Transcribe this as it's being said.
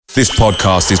This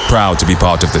podcast is proud to be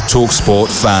part of the TalkSport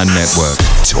Fan Network.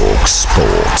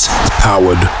 TalkSport.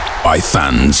 Powered by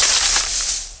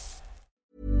fans.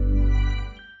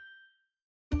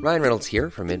 Ryan Reynolds here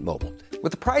from Mint Mobile.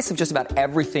 With the price of just about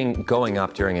everything going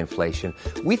up during inflation,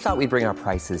 we thought we'd bring our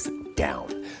prices down.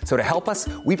 So to help us,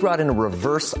 we brought in a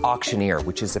reverse auctioneer,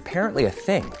 which is apparently a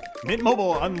thing. Mint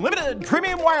Mobile Unlimited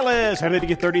Premium Wireless. How to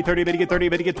get 30, 30, bit to get 30,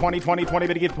 bit to get 20, 20, 20,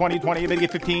 bit to get 20, 20, bit to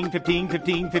get 15, 15,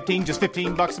 15, 15, just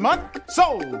 $15 a month?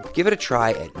 Sold! Give it a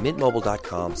try at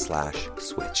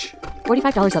mintmobile.com/switch.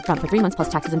 $45 up front for 3 months plus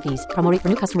taxes and fees. Promo rate for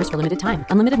new customers for limited time.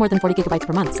 Unlimited more than 40 gigabytes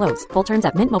per month. Slows full terms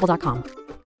at mintmobile.com.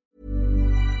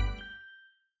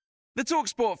 The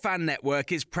TalkSport Fan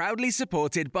Network is proudly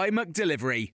supported by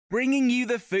McDelivery, bringing you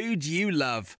the food you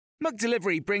love.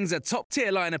 McDelivery brings a top-tier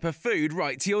lineup of food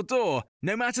right to your door.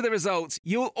 No matter the result,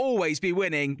 you'll always be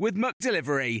winning with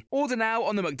McDelivery. Order now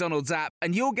on the McDonald's app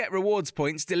and you'll get rewards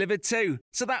points delivered too.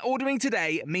 So that ordering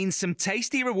today means some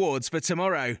tasty rewards for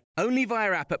tomorrow. Only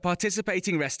via app at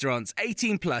participating restaurants.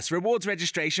 18 plus. Rewards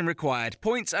registration required.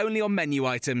 Points only on menu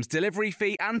items. Delivery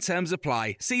fee and terms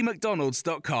apply. See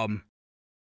mcdonalds.com.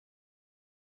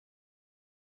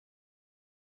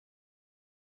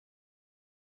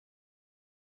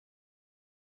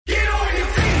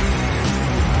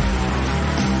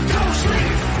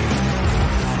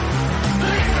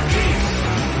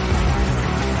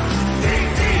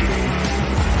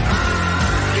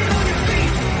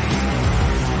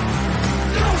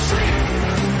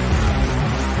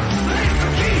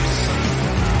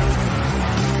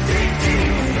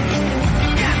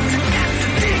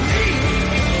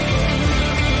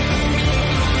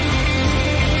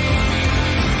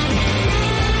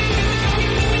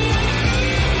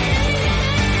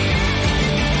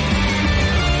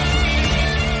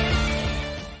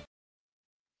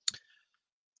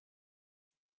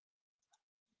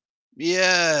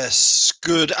 Yes,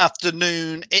 good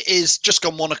afternoon. It is just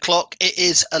gone 1 o'clock. It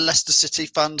is a Leicester City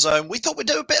fan zone. We thought we'd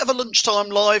do a bit of a lunchtime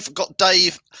live. We've got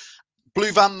Dave,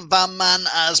 Blue Van Man,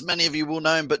 as many of you will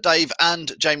know him, but Dave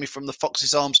and Jamie from the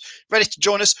Foxes Arms ready to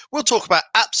join us. We'll talk about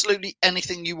absolutely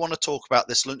anything you want to talk about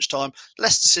this lunchtime.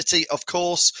 Leicester City, of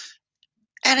course,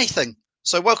 anything.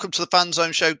 So welcome to the Fan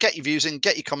Zone show. Get your views in,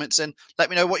 get your comments in.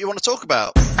 Let me know what you want to talk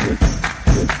about.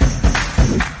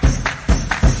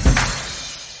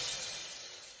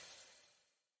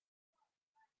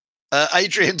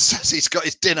 Adrian says he's got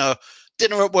his dinner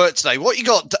at work today. What you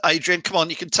got, Adrian? Come on,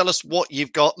 you can tell us what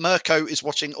you've got. Mirko is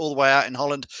watching all the way out in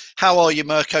Holland. How are you,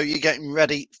 Mirko? You're getting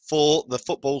ready for the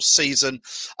football season.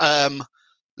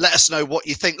 Let us know what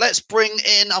you think. Let's bring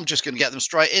in, I'm just going to get them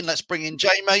straight in. Let's bring in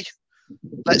Jamie.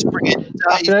 Let's bring in Dave.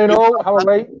 Afternoon all, how are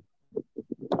we?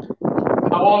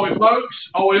 How are we, folks?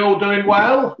 Are we all doing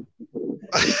well?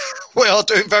 We are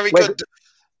doing very good.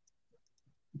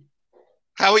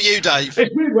 How are you, Dave?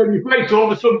 It's weird when your face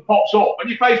all of a sudden pops up. When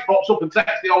your face pops up and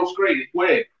takes the whole screen, it's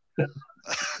weird.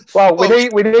 Well, we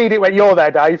need it when you're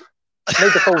there, Dave. We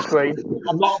need the full screen.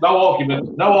 No argument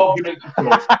at all.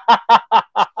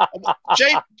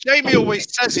 Jamie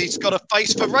always says he's got a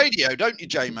face for radio, don't you,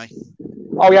 Jamie?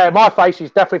 Oh, yeah, my face is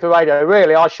definitely for radio.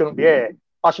 Really, I shouldn't be here.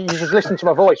 You just listen to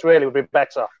my voice, really, would be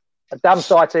better. A damn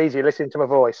sight easier listening to my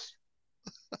voice.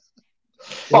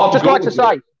 But I'd just like to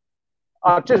say,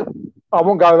 I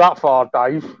won't go that far,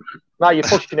 Dave. Now you're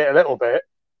pushing it a little bit.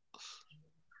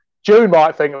 June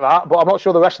might think that, but I'm not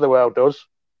sure the rest of the world does.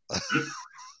 I'd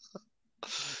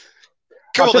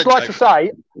just like to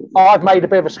say, I've made a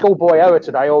bit of a schoolboy error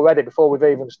today already before we've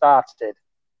even started.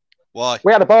 Why?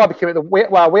 We had a barbecue at the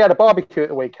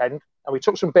weekend, and we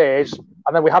took some beers,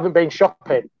 and then we haven't been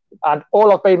shopping. And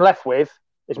all I've been left with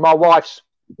is my wife's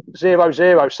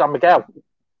 0-0 San Miguel.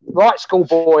 Right,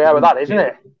 schoolboy error that, isn't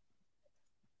it?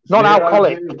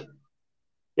 Non-alcoholic.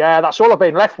 Yeah, that's all I've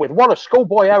been left with. What a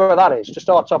schoolboy error that is to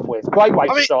start off with. Great way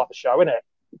to start the show, isn't it?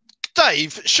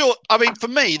 Dave, sure. I mean, for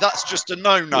me, that's just a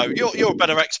no-no. You're a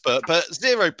better expert, but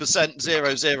 0%,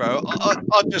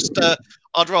 0-0.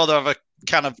 I'd rather have a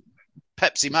can of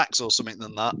Pepsi Max or something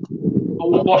than that. I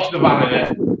won't wash the van in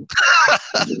it.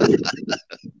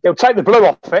 It'll take the blue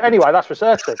off it anyway, that's for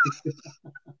certain.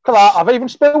 Come on, I've even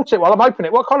spilt it while I'm opening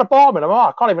it. What kind of barman am I?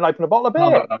 I can't even open a bottle of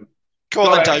beer. No. Come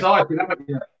on then, Dave.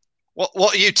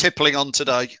 What are you tippling on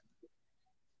today?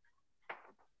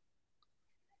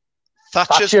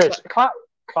 Thatcher's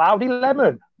Cloudy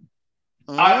Lemon.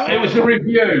 It was a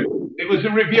review.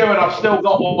 And I've still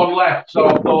got one left, so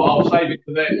I thought I'll save it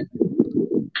for this.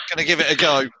 Going to give it a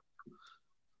go.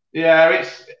 Yeah,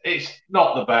 it's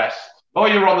not the best. Oh,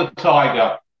 you're on the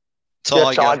Tiger.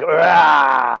 Tiger.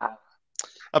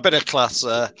 A bit of class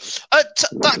there.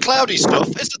 That cloudy stuff,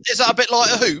 is that a bit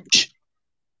like a hooch?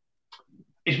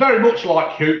 it's very much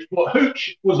like Hooch, but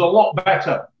Hooch was a lot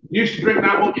better. You used to drink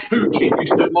that much Hooch, it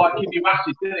used to like give you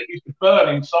acid, didn't it? It used to burn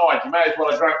inside. You may as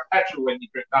well have drank petrol when you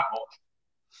drink that much.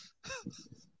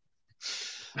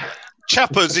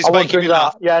 Chappers is making me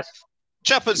laugh. Yes.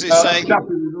 Chappers is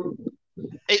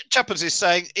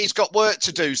saying he's got work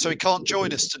to do, so he can't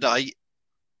join us today.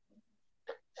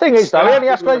 Thing is, though, he only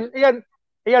has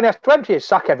to empty his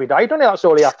sack every day, doesn't he? That's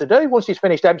all he has to do. Once he's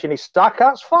finished emptying his sack,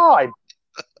 that's fine.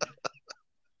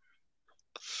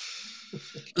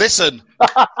 Listen,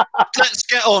 let's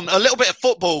get on. A little bit of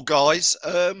football, guys.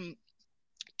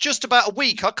 Just about a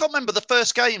week. I can't remember the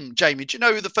first game, Jamie. Do you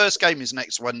know who the first game is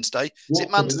next Wednesday? Is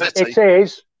it Man City? It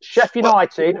is Sheffield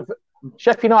United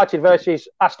versus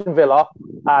Aston Villa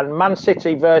and Man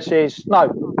City versus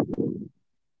Arsenal.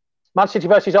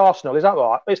 Is that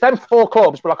right? It's them 4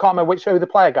 clubs, but I can't remember who they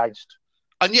play against.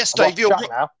 And yes, Dave, you're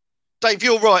right.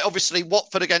 Obviously,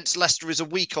 Watford against Leicester is a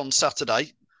week on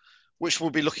Saturday, which we'll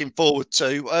be looking forward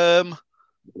to.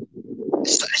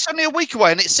 It's only a week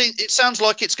away, and it sounds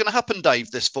like it's going to happen,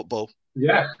 Dave, this football.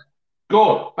 Yes.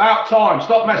 Good. About time.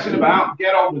 Stop messing about.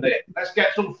 Get on with it. Let's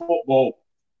get some football.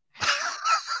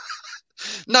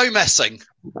 No messing.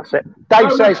 That's it.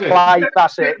 Dave says play.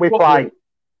 That's it. We play.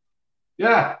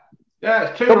 Yeah. Yeah,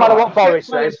 it's too doesn't matter what Boris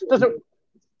says.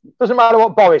 Doesn't matter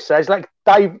what Boris says. Like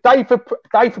Dave for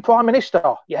Prime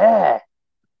Minister. Yeah.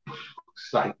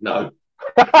 Say no.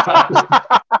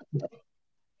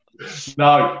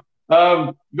 No.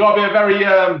 You've got to be a very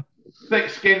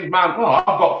thick-skinned man. Well, I've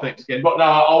got thick skin, but no,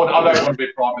 I don't want to be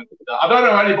Prime Minister. I don't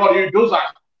know anybody who does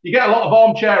that. You get a lot of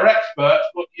armchair experts,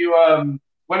 but you,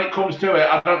 when it comes to it,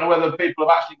 I don't know whether people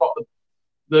have actually got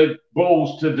the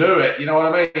balls to do it. You know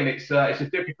what I mean? It's a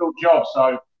difficult job.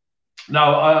 So,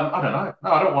 no, I don't know.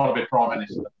 No, I don't want to be Prime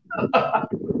Minister.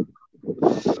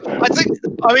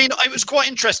 It was quite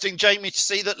interesting, Jamie, to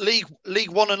see that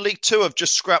League One and League Two have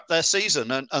just scrapped their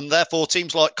season, and therefore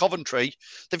teams like Coventry,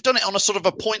 they've done it on a sort of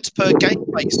a points per game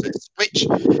basis, which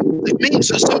it means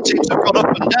that some teams have gone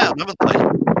up and down, haven't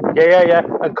they? Yeah.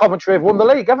 And Coventry have won the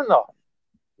league, haven't they?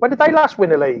 When did they last win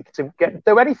the league to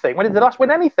do anything? When did they last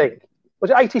win anything? Was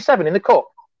it 87 in the Cup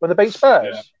when they beat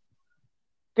Spurs?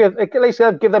 Yeah. At least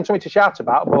give them something to shout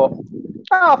about, but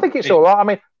I think it's all right. I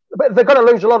mean, they're going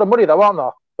to lose a lot of money, though, aren't they?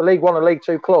 The League One and League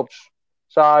Two clubs.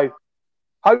 So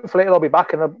hopefully it'll be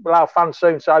back and they'll have fans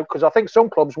soon. So because I think some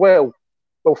clubs will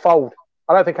fold.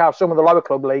 I don't think how some of the lower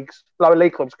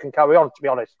league clubs can carry on. To be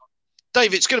honest,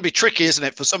 Dave, it's going to be tricky, isn't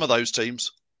it, for some of those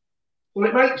teams? Well,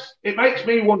 it makes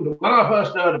me wonder when I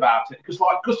first heard about it because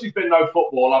there's been no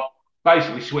football, I've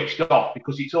basically switched off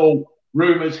because it's all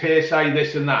rumours, hearsay,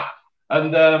 this and that.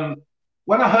 And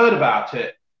when I heard about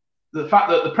it, the fact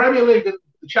that the Premier League and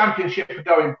the Championship are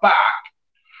going back,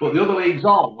 but the other leagues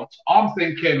aren't, I'm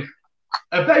thinking,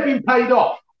 have they been paid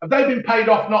off? Have they been paid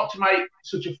off not to make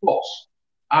such a fuss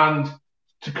and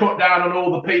to cut down on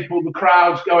all the people, the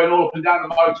crowds going all up and down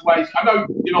the motorways? I know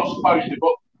you're not supposed to,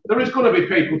 but there is going to be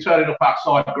people turning up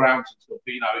outside grounds and stuff,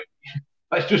 you know.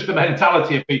 That's just the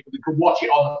mentality of people. They could watch it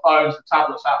on the phones, the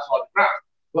tablets outside the ground.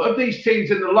 But of these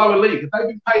teams in the lower league, have they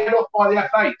been paid off by the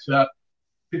FA?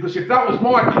 Because if that was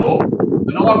my club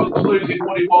and I was losing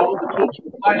money while other clubs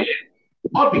were playing,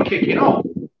 I'd be kicking off.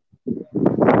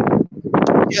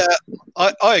 Yeah,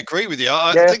 I agree with you.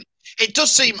 I think it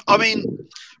does seem, I mean,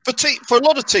 for a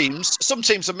lot of teams, some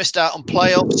teams have missed out on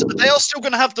playoffs. They are still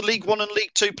going to have the League One and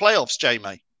League Two playoffs,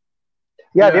 Jamie.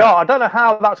 Yeah, they are. I don't know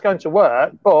how that's going to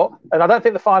work, and I don't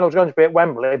think the final's going to be at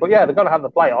Wembley, but yeah, they're going to have the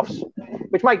playoffs,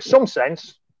 which makes some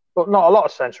sense, but not a lot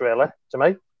of sense, really, to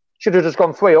me. Should have just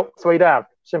gone 3 up, 3 down.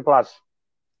 Simple as.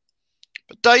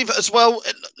 But Dave, as well,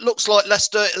 it looks like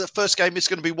Leicester, the first game is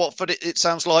going to be Watford. It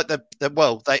sounds like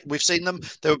we've seen them.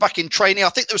 They were back in training. I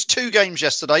think there was 2 games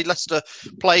yesterday. Leicester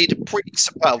played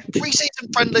pre-season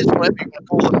friendlies, whatever you want to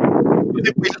call them. We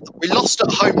lost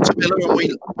at home to Villa and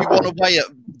we won away at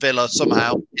Villa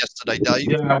somehow yesterday,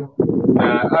 Dave. I'm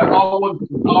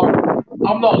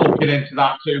not looking into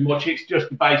that too much. It's just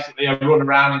basically a run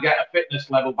around and get a fitness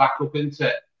level back up, isn't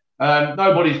it?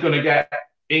 Nobody's going to get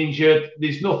injured.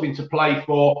 There's nothing to play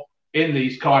for in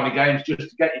these kind of games, just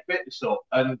to get your fitness up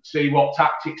and see what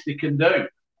tactics they can do.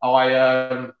 It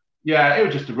was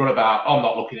just a runabout. I'm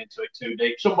not looking into it too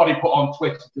deep. Somebody put on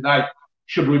Twitter today,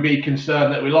 should we be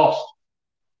concerned that we lost?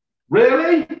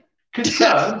 Really?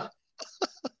 Concerned?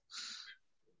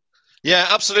 Yeah,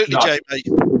 absolutely, No. Jamie.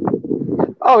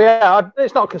 Oh, yeah,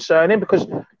 it's not concerning because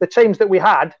the teams that we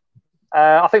had,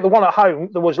 I think the one at home,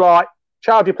 there was like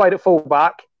Chowdhury played at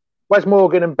fullback, Wes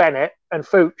Morgan and Bennett and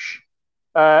Fuchs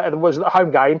was the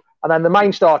home game, and then the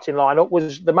main starting lineup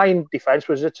was the main defence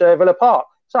was at Villa Park.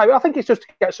 So I think it's just to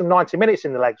get some 90 minutes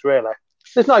in the legs, really.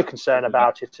 There's no concern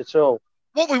about it at all.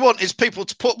 What we want is people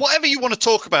to put whatever you want to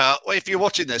talk about. If you're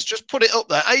watching this, just put it up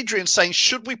there. Adrian's saying,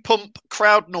 should we pump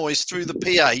crowd noise through the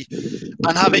PA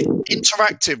and have it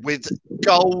interactive with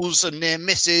goals and near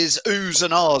misses, oohs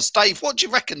and ahs? Dave, what do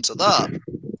you reckon to that?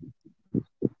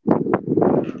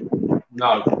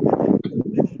 No,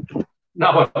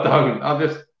 I don't.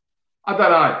 I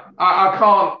don't know. I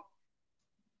can't.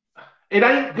 It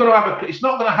ain't going to have it's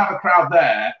not going to have a crowd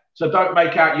there, so don't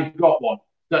make out you've got one.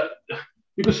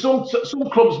 Because some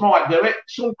clubs might do it,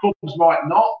 some clubs might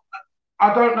not.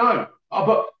 I don't know.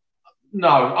 But no,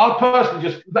 I'll personally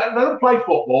just let them play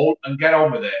football and get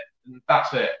on with it. And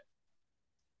that's it.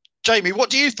 Jamie, what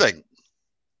do you think?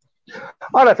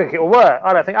 I don't think it will work.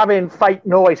 I don't think having fake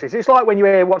noises. It's like when you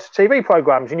watch TV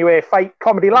programs and you hear fake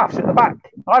comedy laughs at the back.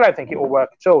 I don't think it will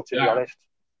work at all, to be honest.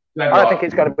 I don't think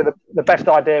it's going to be the best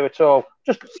idea at all.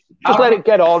 Just let it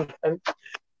get on and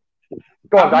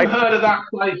go on, Dave. Have you heard of that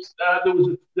place?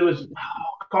 There was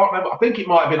I can't remember. I think it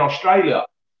might have been Australia.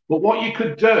 But what you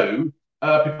could do,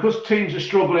 because teams are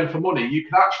struggling for money, you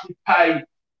could actually pay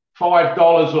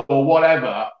 $5 or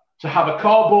whatever to have a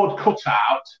cardboard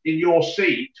cutout in your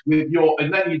seat and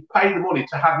then you'd pay the money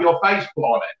to have your face put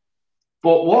on it.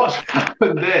 But what's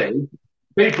happened is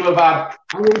people have had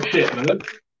Alan Shipman,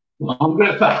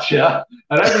 Margaret Thatcher,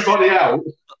 and everybody else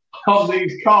on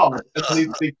these cards,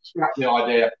 and they scrap the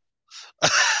idea.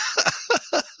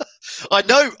 I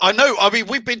know. I mean,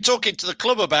 we've been talking to the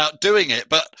club about doing it,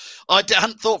 but I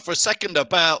hadn't thought for a second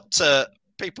about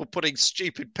people putting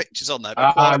stupid pictures on there.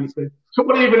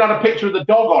 Somebody even had a picture of the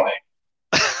dog on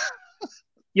it.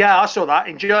 Yeah, I saw that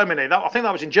in Germany. I think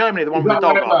that was in Germany, the one with the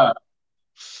dog on.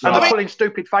 And they're pulling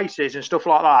stupid faces and stuff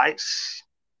like that.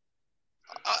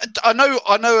 I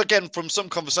know again from some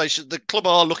conversation, the club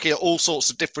are looking at all sorts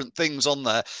of different things on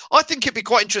there. I think it'd be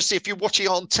quite interesting if you're watching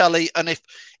it on telly and if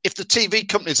the TV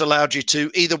companies allowed you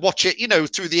to either watch it,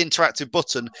 through the interactive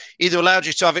button, either allowed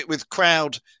you to have it with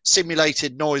crowd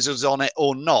simulated noises on it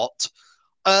or not.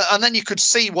 And then you could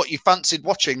see what you fancied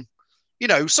watching.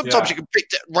 Sometimes you can pick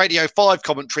Radio 5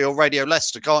 commentary or Radio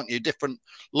Leicester, can't you? Different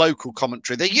local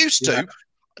commentary. They used to.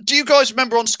 Do you guys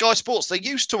remember on Sky Sports, they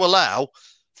used to allow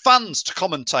fans to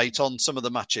commentate on some of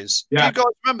the matches? Yeah. Do you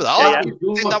guys remember that? I think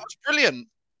that was brilliant,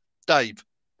 Dave.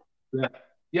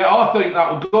 Yeah, I think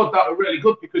that was good. That was really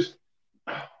good because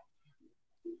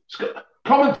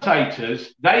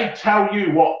commentators, they tell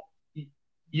you what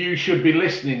you should be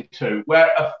listening to, where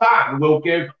a fan will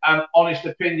give an honest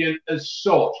opinion as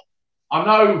such. I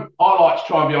know I like to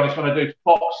try and be honest when I do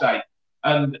for Fox's sake.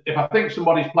 And if I think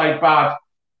somebody's played bad,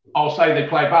 I'll say they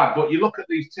play bad. But you look at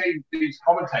these teams, these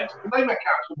commentators, and they make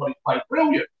out somebody's played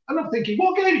brilliant. And I'm thinking,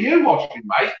 what game are you watching,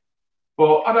 mate?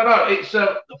 But I don't know. It's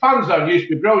the fan zone used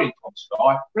to be brilliant on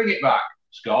Sky. Bring it back,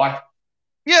 Sky.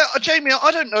 Yeah, Jamie,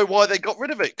 I don't know why they got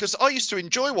rid of it because I used to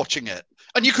enjoy watching it.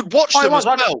 And you could watch them as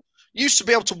well. You used to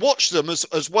be able to watch them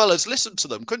as well as listen to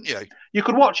them, couldn't you? You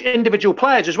could watch individual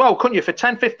players as well, couldn't you? For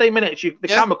 10, 15 minutes, the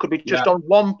camera could be just on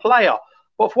one player.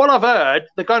 But from what I've heard,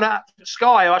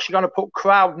 Sky are actually going to put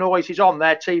crowd noises on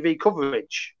their TV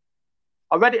coverage.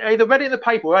 I either read it in the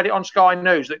paper or read it on Sky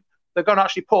News that they're going to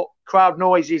actually put crowd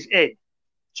noises in.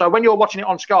 So when you're watching it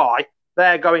on Sky,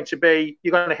 you're going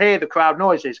to hear the crowd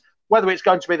noises. Whether it's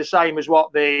going to be the same as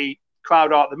what the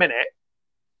crowd are at the minute,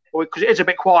 because it is a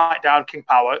bit quiet down King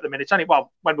Power at the minute. It's only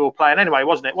when we were playing anyway,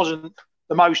 wasn't it? It wasn't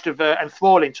the most of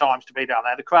enthralling times to be down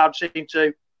there. The crowd seemed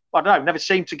to, never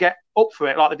seemed to get up for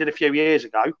it like they did a few years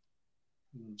ago.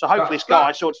 So hopefully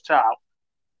Sky sorts it out.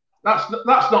 That's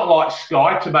not like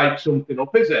Sky to make something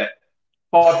up, is it?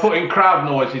 By putting crowd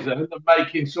noises in and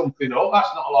making something up. That's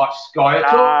not like Sky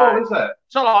at all, is it?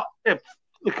 It's not like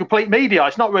the complete media.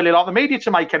 It's not really like the media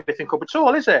to make anything up at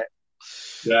all, is it?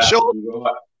 Yeah.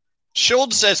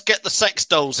 Sean says, get the sex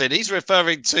dolls in. He's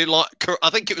referring to, I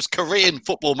think it was Korean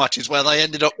football matches where they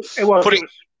ended up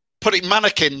putting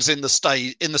mannequins in the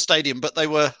stadium, but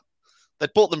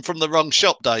they'd bought them from the wrong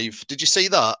shop, Dave. Did you see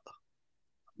that?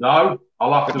 No,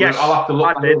 I'll have to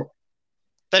look. I did.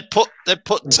 They'd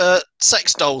put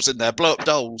sex dolls in there, blow-up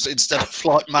dolls, instead of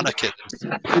mannequins.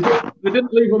 They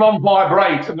didn't leave them on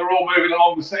vibrate, and they're all moving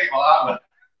along the seat like that.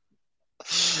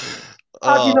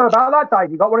 How do you know about that,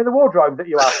 Dave? You got one in the wardrobe that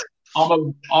you have?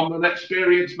 I'm an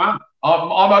experienced man.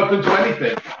 I'm open to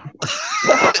anything.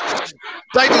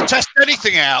 Dave will test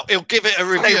anything out. He'll give it a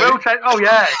review. Oh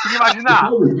yeah, can you imagine that?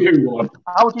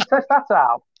 How would you test that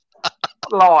out?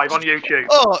 Live on YouTube.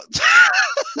 Oh.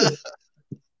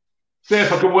 See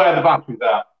if I can wear the batteries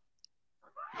out.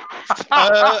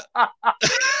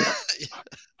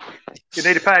 You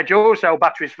need a pair of dual cell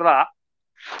batteries for that.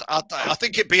 I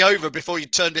think it'd be over before you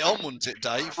turned it on, wouldn't it,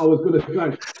 Dave? I was going to say,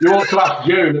 you want to last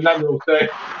June and then we'll see.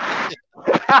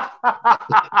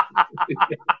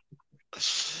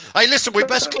 Hey, listen, we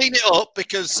best clean it up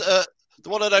because the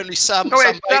one and only Sam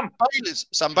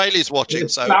Bailey's watching.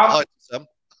 So, hi, Sam.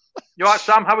 You all right,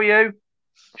 Sam? How are you?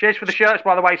 Cheers for the shirts,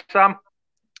 by the way, Sam.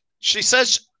 She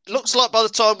says, looks like by the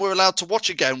time we're allowed to watch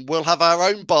again, we'll have our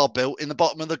own bar built in the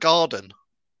bottom of the garden.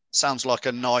 Sounds like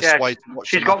a nice way to watch.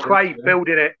 She's got Craig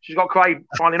building it. She's got Craig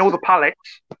finding all the pallets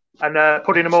and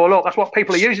putting them all up. That's what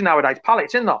people are using nowadays,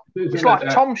 pallets, isn't it? It's like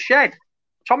Tom's shed.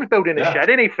 Tom's building a shed,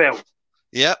 isn't he, Phil?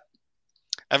 Yep.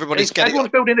 Everyone's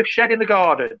building a shed in the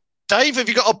garden. Dave, have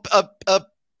you got a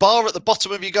bar at the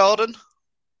bottom of your garden?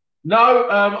 No,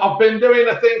 I've been doing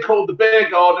a thing called the beer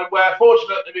garden where,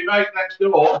 fortunately, my mate next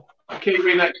door,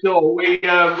 Kiwi next door, we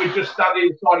just stand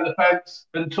inside of the fence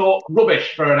and talk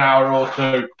rubbish for an hour or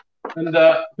two. And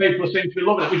people seem to be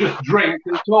loving it. We just drink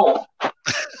and talk.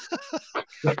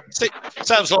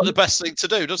 Sounds like the best thing to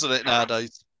do, doesn't it,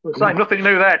 nowadays? Saying nothing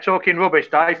new there, talking rubbish,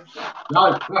 Dave.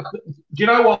 No, do you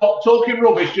know what? Talking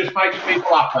rubbish just makes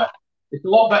people happy. It's a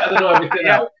lot better than everything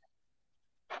else.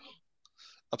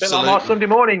 A bit like my Sunday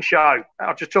morning show.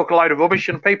 I just talk a load of rubbish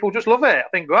and people just love it. I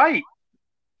think great.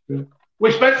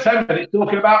 We spent 10 minutes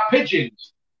talking about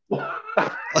pigeons.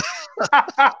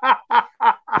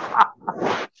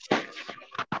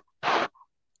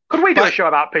 Could we do a show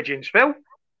about pigeons, Phil?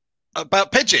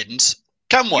 About pigeons?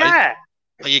 Can we? Yeah.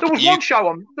 There was one show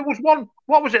on. There was one.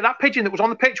 What was it? That pigeon that was on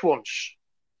the pitch once,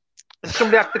 and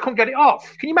somebody they couldn't get it off.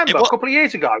 Can you remember a couple of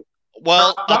years ago?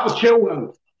 Well, that was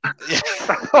Chilwell.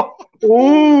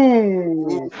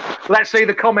 Ooh! Let's see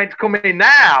the comment coming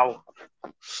now.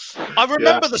 I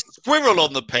remember the squirrel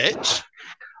on the pitch.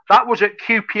 That was at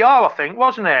QPR, I think,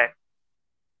 wasn't it?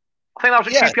 I think that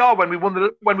was at QPR when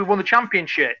we won the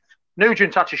championship.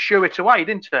 Nugent had to shoo it away,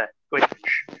 didn't he? Like that.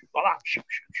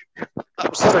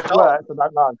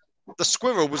 The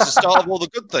squirrel was the start of all the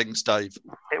good things, Dave.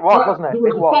 It was, wasn't it? There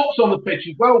was a fox on the pitch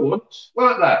as well once,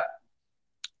 weren't there?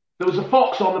 There was a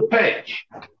fox on the pitch.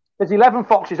 There's 11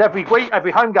 foxes every week,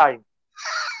 every home game.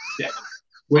 Yeah,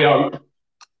 we hope.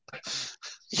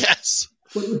 Yes.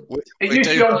 It used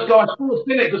to be on Sky Sports,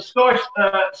 didn't it? The Sky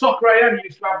Soccer AM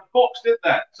used to have a fox, didn't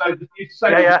they? So you used to say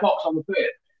there was a fox on the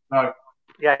pitch. No.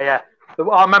 Yeah.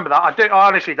 I remember that. I do.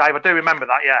 Honestly, Dave, I do remember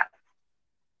that.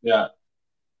 Yeah.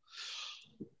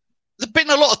 There's been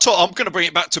a lot of talk. I'm going to bring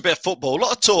it back to a bit of football. A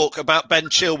lot of talk about Ben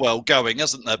Chilwell going,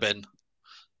 hasn't there been?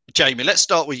 Jamie, let's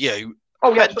start with you.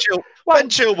 Oh, yeah. Ben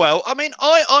Chilwell. I mean,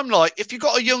 I'm like, if you've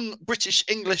got a young British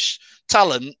English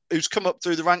talent who's come up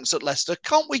through the ranks at Leicester,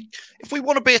 can't we, if we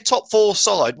want to be a top four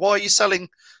side, why are you selling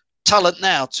talent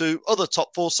now to other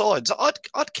top four sides?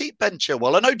 I'd keep Ben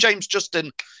Chilwell. I know James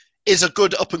Justin is a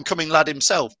good up-and-coming lad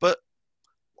himself, but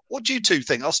what do you two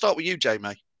think? I'll start with you,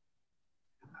 Jamie.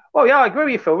 Well, yeah, I agree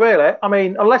with you, Phil, really. I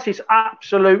mean, unless it's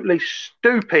absolutely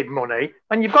stupid money,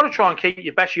 and you've got to try and keep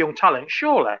your best young talent,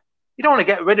 surely. You don't want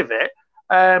to get rid of it.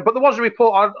 But there was a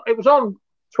report, it was on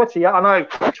Twitter, yeah, I know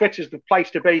Twitter's the place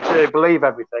to be to believe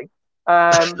everything,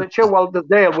 that Chilwell, the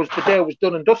deal was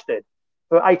done and dusted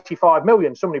for 85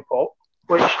 million, somebody put,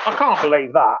 which I can't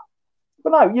believe that. But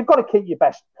no, you've got to keep your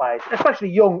best players, especially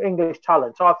young English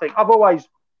talent. I think I've always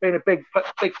been a big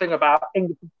thing about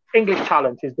English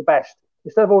talent is the best.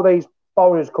 Instead of all these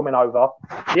foreigners coming over,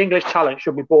 the English talent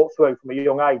should be brought through from a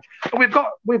young age. And we've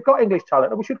got English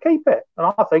talent, and we should keep it.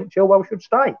 And I think Chilwell should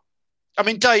stay. I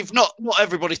mean, Dave, not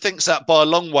everybody thinks that by a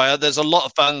long way. There's a lot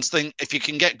of fans think if you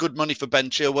can get good money for Ben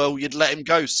Chilwell, you'd let him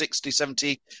go 60,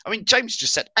 70. I mean, James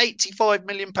just said £85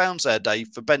 million there, Dave,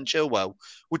 for Ben Chilwell.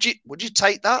 Would you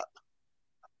take that?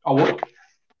 I would.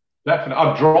 Definitely.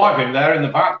 I'd drive him there in the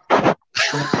back. I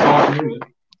wouldn't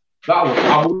charge.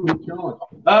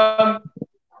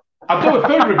 I'd do a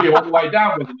food review on the way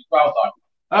down with him as well,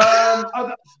 though.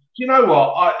 Do you know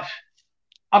what?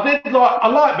 I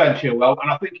like Ben Chilwell, and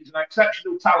I think he's an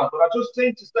exceptional talent, but I just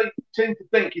seem to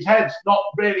think his head's not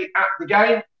really at the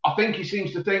game. I think he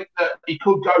seems to think that he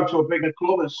could go to a bigger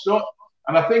club as such,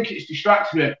 and I think it's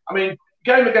distracting him. I mean,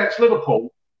 game against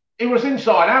Liverpool, he was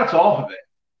inside out of it.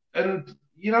 And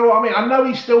you know what I mean? I know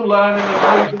he's still learning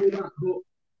and losing, but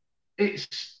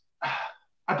it's,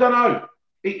 I don't know.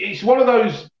 It's one of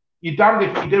those, you're damned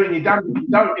if you do and you're damned if you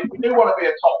don't. If we do want to be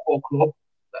a top four club,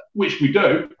 which we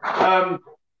do,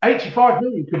 85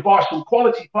 million could buy some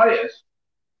quality players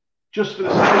just for the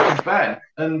sake of Ben.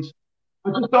 And I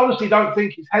just honestly don't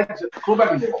think his head's at the club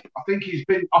anymore. I think he's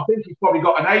probably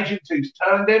got an agent who's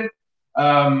turned him,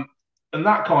 and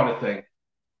that kind of thing.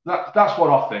 That's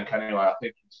what I think anyway. I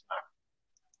think it's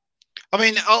I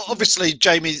mean, obviously,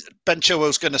 Jamie, Ben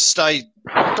Chilwell's going to stay.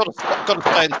 Got to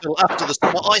stay until after the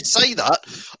summer. I say that.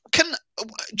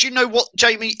 Do you know what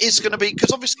Jamie is going to be?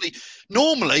 Because obviously,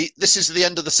 normally this is the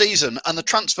end of the season and the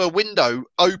transfer window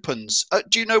opens.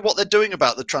 Do you know what they're doing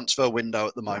about the transfer window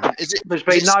at the moment?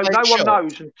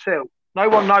 No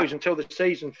one knows until the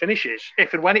season finishes,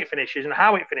 if and when it finishes and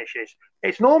how it finishes.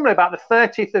 It's normally about the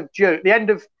 30th of June, the end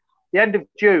of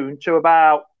June to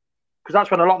about, because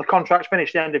that's when a lot of the contracts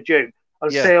finish, the end of June,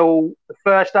 until the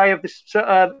first day of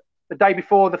the day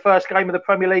before the first game of the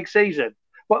Premier League season.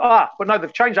 But no,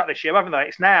 they've changed that this year, haven't they?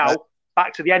 It's now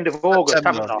back to the end of August,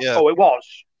 haven't they? Yeah. Oh, it was.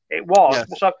 Yeah.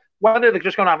 So whether they're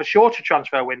just going to have a shorter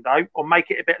transfer window or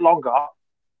make it a bit longer,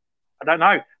 I don't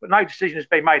know. But no decision has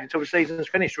been made until the season's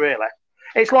finished, really.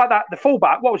 It's like that, the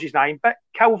fullback, what was his name?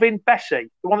 Kelvin Bessie,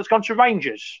 the one that's gone to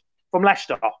Rangers from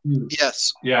Leicester.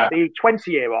 Yes. Yeah. The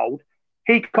 20-year-old.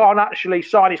 He can't actually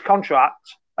sign his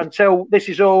contract until this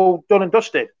is all done and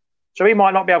dusted. So he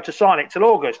might not be able to sign it till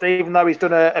August, even though he's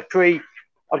done a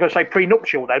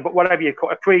prenuptial then, but whatever you call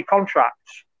it, a pre-contract.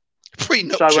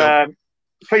 Prenuptial? So,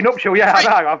 prenuptial, yeah,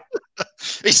 I know.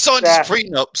 He signed his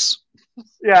prenups.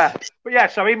 Yeah,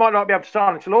 but so he might not be able to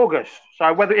sign until August.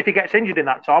 So if he gets injured in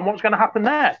that time, what's going to happen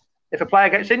there? If a player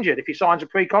gets injured, if he signs a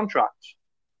pre-contract?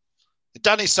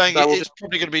 Danny's saying it's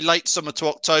probably going to be late summer to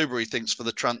October, he thinks, for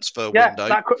the transfer window.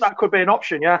 Yeah, that could be an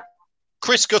option, yeah.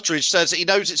 Chris Gutteridge says he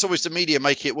knows it's always the media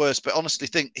making it worse, but honestly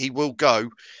think he will go.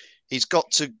 He's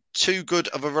got too good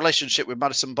of a relationship with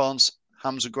Madison Barnes,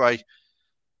 Hamza Gray.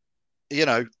 You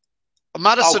know,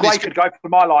 Madison Gray could go for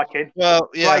my liking.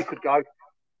 Well, yeah. Gray could go.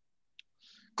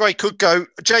 Gray could go.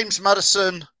 James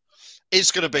Maddison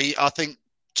is going to be, I think,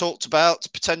 talked about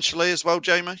potentially as well,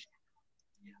 Jamie.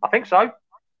 I think so.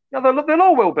 Yeah, they'll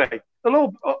all will be.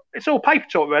 It's all paper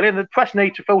talk, really, and the press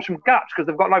need to fill some gaps because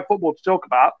they've got no football to talk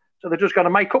about. So they're just going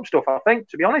to make up stuff, I think,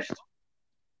 to be honest.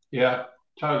 Yeah,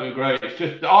 totally agree. It's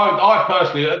just, I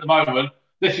personally, at the moment,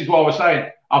 this is what I was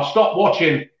saying. I've stopped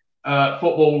watching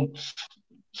football,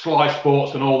 Sky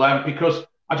Sports and all them because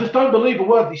I just don't believe a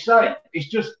word they say. It's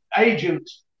just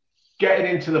agents getting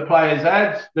into the players'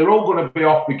 heads. They're all going to be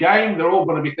off the game. They're all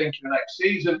going to be thinking of next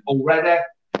season already.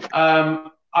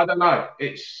 I don't know.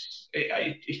 It's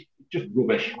just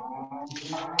rubbish.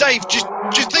 Dave, do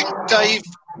you think, Dave...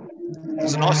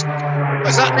 Is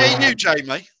that near you,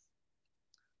 Jamie?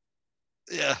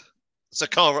 Yeah. It's a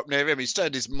car up near him. He's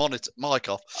turned his mic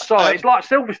off. Sorry, it's like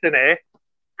Silverstone here.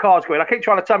 Car's going. I keep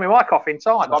trying to turn my mic off in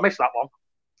time. I missed that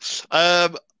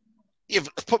one. You've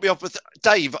put me off with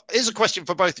Dave. Here's a question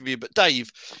for both of you. But Dave,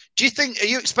 are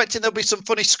you expecting there'll be some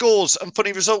funny scores and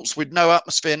funny results with no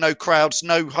atmosphere, no crowds,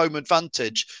 no home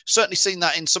advantage? Certainly seen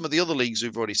that in some of the other leagues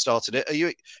who've already started it.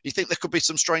 You think there could be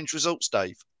some strange results,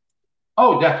 Dave?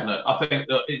 Oh, definitely. I think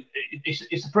that it's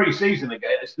the pre-season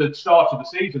again. It's the start of the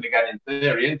season again, in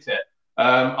theory, isn't it?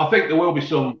 I think there will be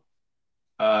some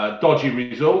dodgy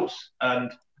results. And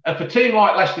if a team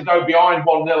like Leicester go behind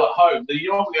 1-0 at home, they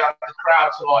normally have the crowd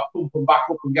to like pump them back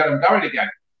up and get them going again.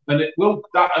 And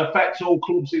that affects all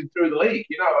clubs in through the league.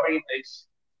 You know, I mean,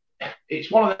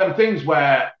 it's one of them things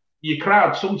where your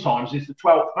crowd sometimes is the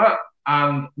 12th man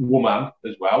and woman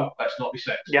as well. Let's not be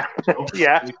sexist. Yeah,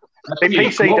 yeah.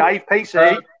 PC, Dave,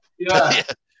 PC. Yeah.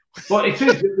 But it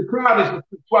is. The crowd is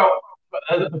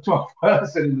the 12th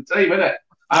person in the team, isn't it?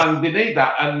 And they need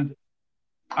that. And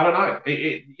I don't know.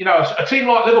 A team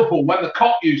like Liverpool, when the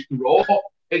cock used to roar,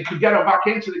 it could get them back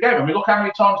into the game. I mean, look how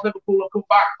many times Liverpool have come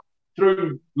back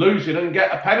through losing and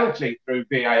get a penalty through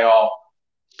VAR.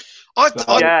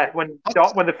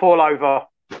 When they fall over.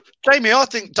 Jamie, I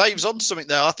think Dave's on something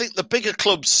there. I think the bigger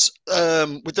clubs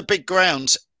with the big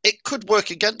grounds, it could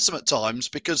work against them at times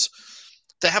because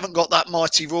they haven't got that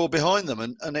mighty roar behind them,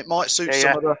 and it might suit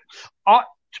some of the...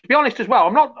 To be honest as well,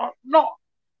 I'm not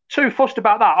too fussed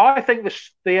about that. I think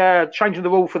the changing the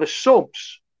rule for the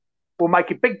subs will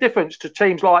make a big difference to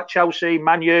teams like Chelsea,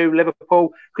 Man U,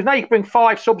 Liverpool, because now you can bring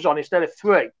 5 subs on instead of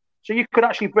 3. So you could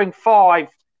actually bring 5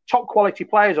 top quality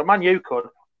players on. Man U could.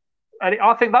 And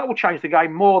I think that will change the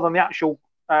game more than the actual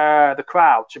the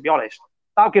crowd, to be honest.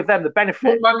 That'll give them the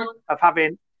benefit of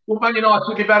having... Well, Man United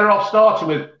would be better off starting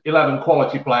with 11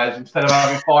 quality players instead of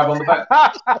having 5 on the bench.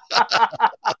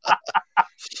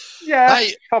 Yeah,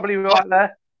 probably right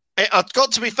there. I've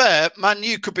got to be fair, Man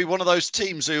U could be one of those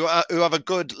teams who have a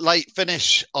good late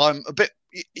finish. I'm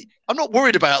not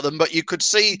worried about them, but you could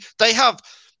see they've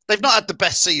not had the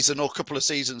best season or couple of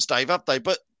seasons, Dave, have they?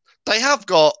 But they have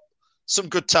got some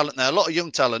good talent there, a lot of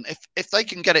young talent. If they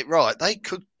can get it right, they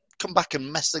could come back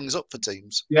and mess things up for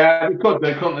teams. Yeah, they could.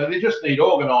 They just need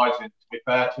organising, to be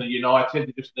fair to United.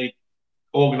 They just need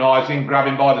organising,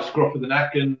 grabbing by the scruff of the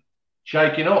neck and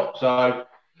shaking up. So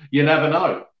you never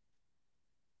know.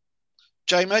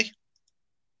 Jamie?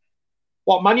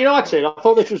 What, Man United? I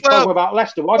thought this was talking about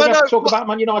Leicester. Why do we have to talk about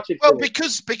Man United? Well,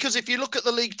 because if you look at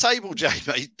the league table,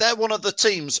 Jamie, they're one of the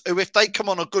teams who, if they come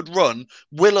on a good run,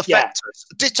 will affect us.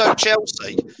 Ditto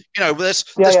Chelsea. You know, there's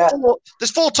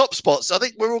 4 top spots. I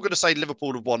think we're all going to say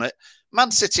Liverpool have won it. Man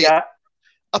City are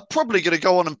probably going to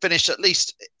go on and finish at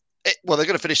least. Well, they're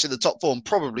going to finish in the top 4 and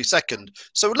probably second.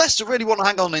 So Leicester really want to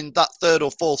hang on in that 3rd or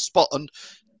 4th spot. And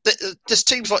there's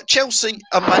teams like Chelsea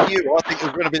and Man U, I think,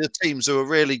 are going to be the teams who are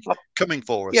really coming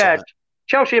for us. Yeah,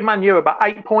 Chelsea and Man U are about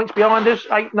 8 points behind us,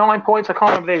 8, 9 points. I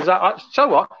can't remember the exact. So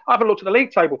what? I haven't looked at the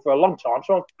league table for a long time,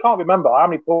 so I can't remember how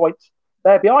many points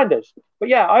they're behind us. But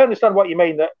yeah, I understand what you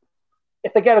mean, that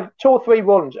if they get 2 or 3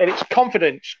 runs, and it's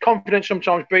confidence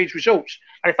sometimes breeds results.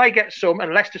 And if they get some,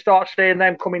 and Leicester starts seeing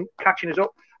them catching us up,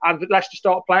 and Leicester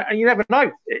start playing, and you never know,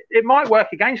 it might work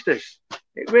against us.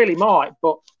 It really might,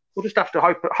 but we'll just have to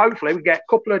hope. Hopefully, we get a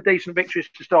couple of decent victories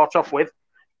to start off with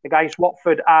against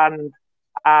Watford and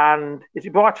is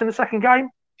it Brighton the second game?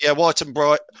 Yeah, Watford,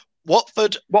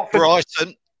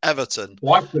 Brighton, Everton. Everton.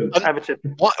 Whiten.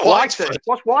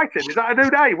 What's Whiten? Is that a new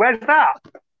day? Where's that?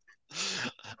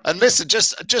 And listen,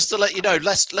 just to let you know,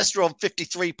 Leicester on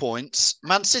 53 points.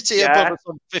 Man City above us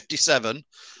on 57.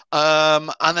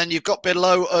 And then you've got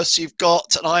below us, and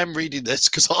I am reading this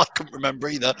because I couldn't remember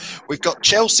either. We've got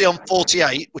Chelsea on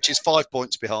 48, which is 5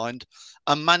 points behind,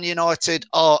 and Man United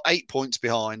are 8 points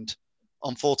behind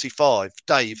on 45.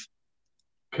 Dave?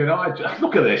 Can I just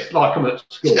look at this like I'm at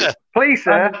school? Yeah. Please,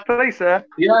 sir.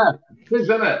 Yeah, it is,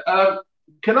 isn't it?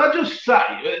 Can I just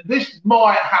say, this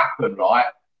might happen, right?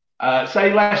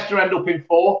 Say Leicester end up in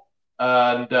 4th,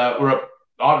 and we're,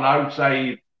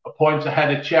 say a point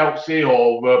ahead of Chelsea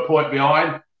or we're a point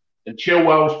behind, and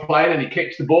Chilwell's playing and he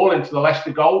kicks the ball into the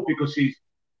Leicester goal because he's...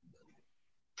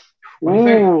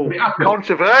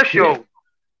 Controversial.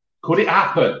 Could it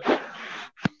happen?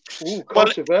 Ooh,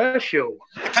 controversial.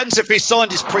 Well, depends if he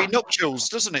signed his prenuptials,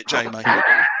 doesn't it, Jamie?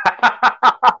 I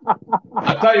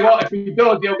tell you what, if he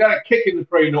does, he'll get a kick in the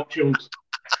prenuptials.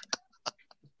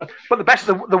 But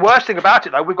the worst thing about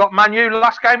it, though, we've got Man U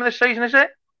last game of the season, is it?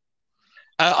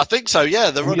 I think so, yeah.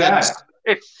 The run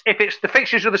If it's the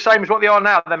fixtures are the same as what they are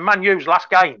now, then Man U's last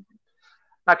game.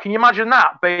 Now, can you imagine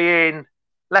that being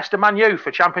Leicester Man U for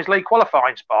Champions League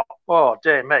qualifying spot? Oh,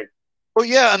 dear me. Well,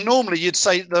 yeah, and normally you'd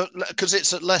say, because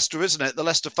it's at Leicester, isn't it? The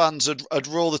Leicester fans would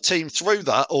roll the team through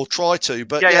that or try to.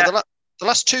 But the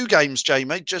last 2 games,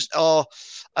 Jamie, just are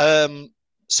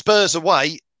Spurs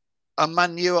away and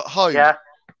Man U at home.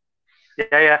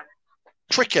 Yeah.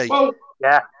 Tricky. Well,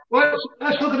 yeah.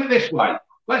 Let's look at it this way.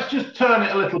 Let's just turn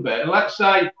it a little bit, and let's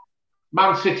say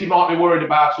Man City might be worried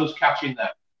about us catching them.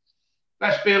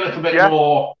 Let's be a little bit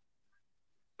more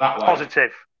that way.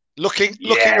 Positive. Looking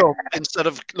up instead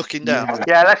of looking down.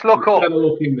 Yeah, let's look up. Instead of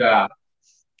looking down.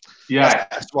 Yeah.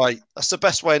 That's the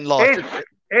best way in life.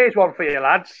 Here's one for you,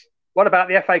 lads. What about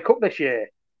the FA Cup this year?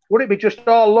 Would it be just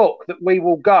our luck that we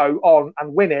will go on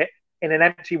and win it in an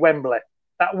empty Wembley?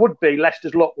 That would be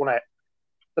Leicester's luck, wouldn't it?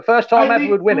 The first time ever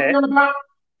we'd win it.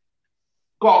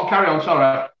 Go on, carry on,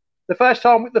 sorry. The first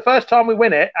time we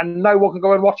win it and no one can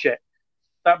go and watch it.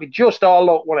 That'd be just our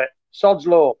luck, wouldn't it? Sod's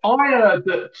law. I heard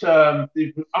that,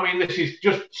 this is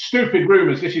just stupid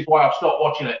rumours. This is why I've stopped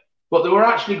watching it. But they were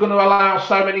actually going to allow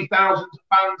so many thousands of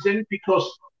fans in because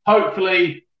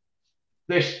hopefully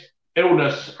this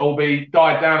illness will be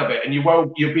died down a bit and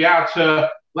you'll be able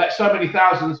to let so many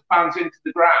thousands of fans into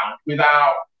the ground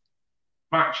without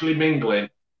actually mingling.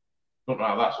 I don't know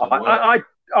how that's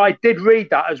I did read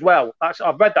that as well.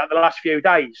 I've read that the last few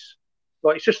days.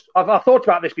 But it's just, I've thought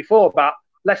about this before, about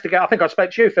Leicester. I think I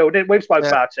spoke to you, Phil, didn't we? We've spoken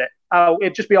about it.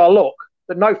 It'd just be our luck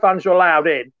that no fans are allowed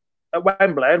in at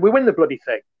Wembley and we win the bloody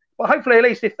thing. But hopefully, at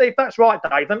least, if that's right,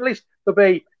 Dave, then at least there'll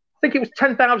be, I think it was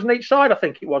 10,000 each side, I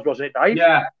think it was, wasn't it, Dave?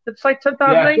 Yeah. Did it say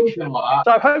 10,000 each? Something like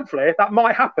that. So hopefully that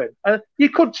might happen. You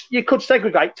could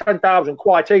segregate 10,000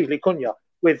 quite easily, couldn't you,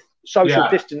 with social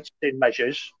distancing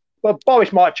measures? Well,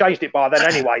 Boris might have changed it by then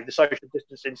anyway, the social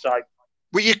distancing side.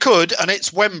 Well, you could, and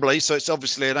it's Wembley, so it's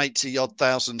obviously an 80-odd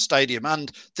thousand stadium.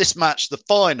 And this match, the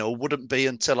final, wouldn't be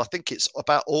until, I think it's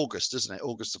about August, isn't it?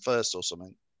 August the 1st or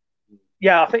something.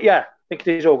 Yeah, I think it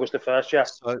is August the 1st, yeah.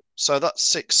 So that's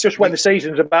 6 Just when the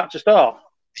season's about to start,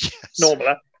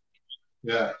 normally.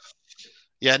 Yeah.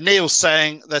 Yeah, Neil's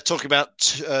saying they're talking about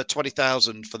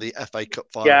 20,000 for the FA Cup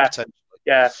final. Yeah, potentially.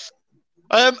 yeah.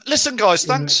 Listen, guys,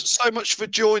 thanks so much for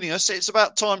joining us. It's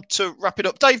about time to wrap it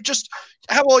up. Dave, just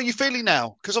how are you feeling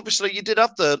now? Because obviously you did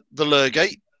have the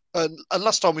Lurgate, and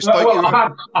last time we spoke...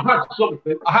 I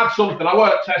had something. I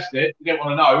weren't tested. You didn't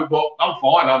want to know, but I'm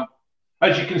fine.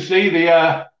 as you can see,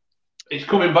 it's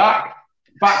coming back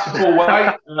to full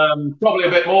weight. Probably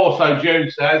a bit more, so June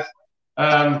says.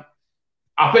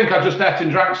 I think I just ate and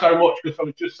drank so much because I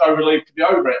was just so relieved to be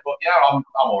over it. But yeah, I'm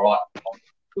all right.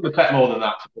 Could have take more than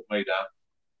that to put me down.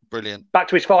 Brilliant. Back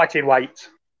to his fighting weight.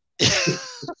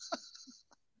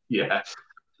 Yeah.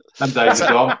 And Dave's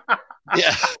gone.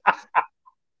 Yeah.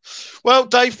 Well,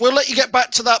 Dave, we'll let you get back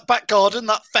to that back garden,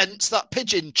 that fence, that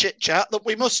pigeon chit-chat that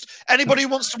we must... Anybody who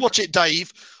wants to watch it,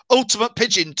 Dave, Ultimate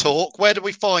Pigeon Talk, where do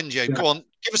we find you? Yeah. Go on,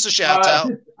 give us a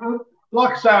shout-out.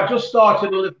 Like I say, I've just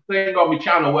started a little thing on my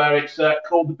channel where it's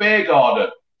called The Beer Garden.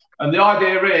 And the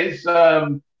idea is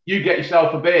you get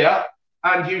yourself a beer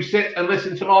and you sit and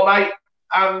listen to my mate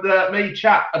and me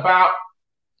chat about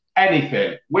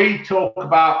anything. We talk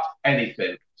about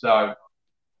anything. So,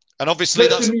 and obviously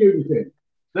that's amusing.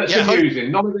 That's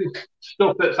amusing. None of this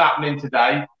stuff that's happening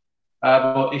today,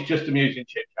 but it's just amusing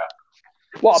chit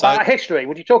chat. What about history?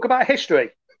 Would you talk about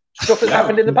history? Stuff that's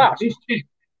happened in the past?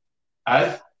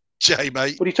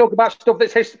 Jamie. Would you talk about stuff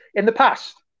that's in the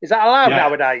past? Is that allowed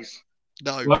nowadays?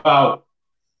 No. Well,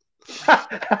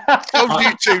 told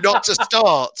you two not to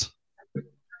start.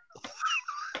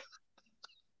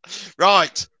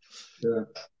 Right. Yeah.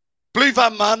 Blue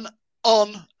Van Man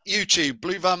on YouTube,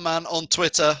 Blue Van Man on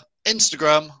Twitter,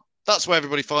 Instagram. That's where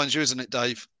everybody finds you, isn't it,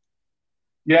 Dave?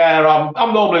 Yeah,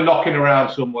 I'm normally knocking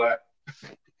around somewhere.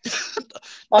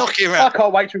 Knocking around. I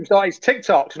can't wait to start his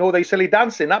TikToks and all these silly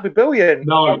dancing. That'd be brilliant.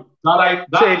 No, that ain't.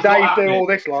 Seeing Dave do all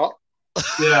this lot.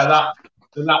 Yeah,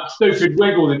 that stupid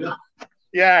wiggle.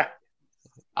 Yeah.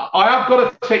 I have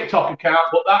got a TikTok account,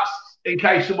 but that's in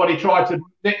case somebody tried to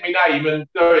nick my name and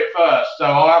do it first. So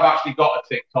I have actually got a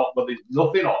TikTok, but there's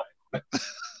nothing on it.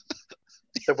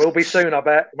 There will be soon, I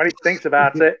bet, when he thinks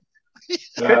about it.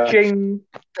 Pitching.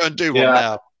 Go and do one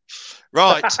now.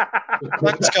 Right.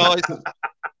 Thanks, guys.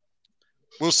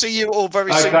 We'll see you all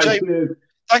very soon. Jamie,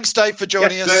 thanks, Dave, for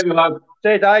joining us. See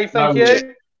you, Dave. Thank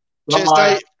you. Cheers,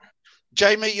 Dave.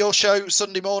 Jamie, your show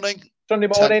Sunday morning. 10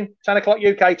 o'clock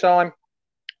UK time.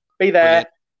 Be there. Brilliant.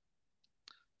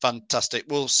 Fantastic.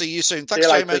 We'll see you soon. Thanks,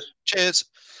 Jamie. Cheers.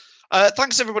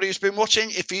 Thanks, everybody who's been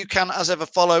watching. If you can, as ever,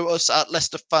 follow us at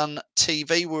Leicester Fan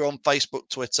TV. We're on Facebook,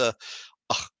 Twitter,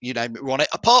 you name it, we're on it.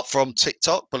 Apart from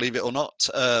TikTok, believe it or not.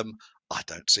 I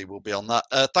don't see we'll be on that.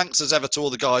 Thanks as ever to all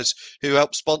the guys who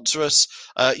help sponsor us.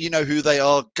 You know who they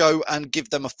are. Go and give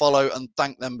them a follow and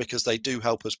thank them because they do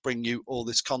help us bring you all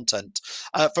this content.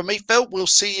 From me, Phil, we'll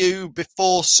see you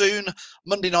before soon.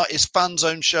 Monday night is Fan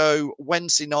Zone Show.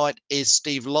 Wednesday night is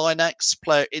Steve Linex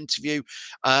player interview.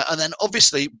 And then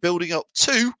obviously building up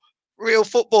to Real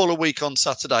Footballer Week on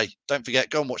Saturday. Don't forget,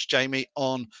 go and watch Jamie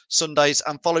on Sundays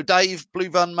and follow Dave, Blue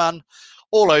Van Man,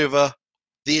 all over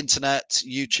the internet,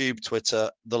 YouTube,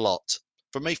 Twitter, the lot.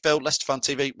 From me, Phil, Leicester Fan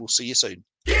TV. We'll see you soon.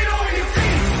 Get on your feet.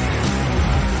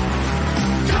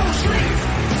 Don't sleep.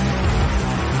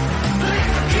 Play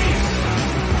for keeps.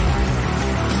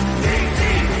 Dig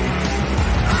deep.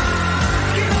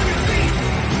 Get on your feet.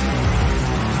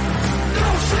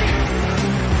 Don't sleep.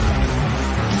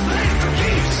 Play for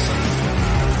keeps.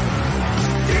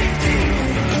 Dig deep.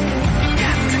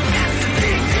 Got to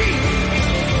dig deep.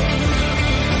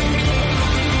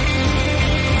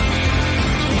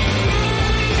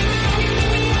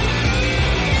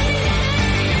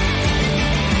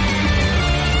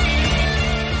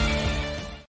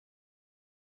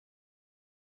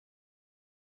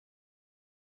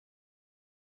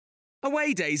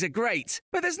 Away days are great,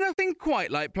 but there's nothing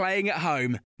quite like playing at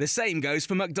home. The same goes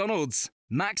for McDonald's.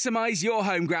 Maximise your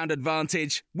home ground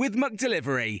advantage with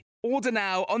McDelivery. Order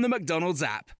now on the McDonald's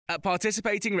app. At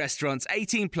participating restaurants,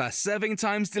 18 plus serving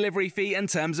times, delivery fee and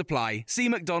terms apply. See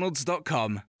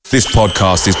mcdonalds.com. This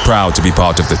podcast is proud to be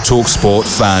part of the TalkSport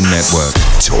Fan Network.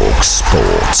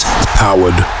 TalkSport.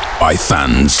 Powered by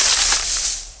fans.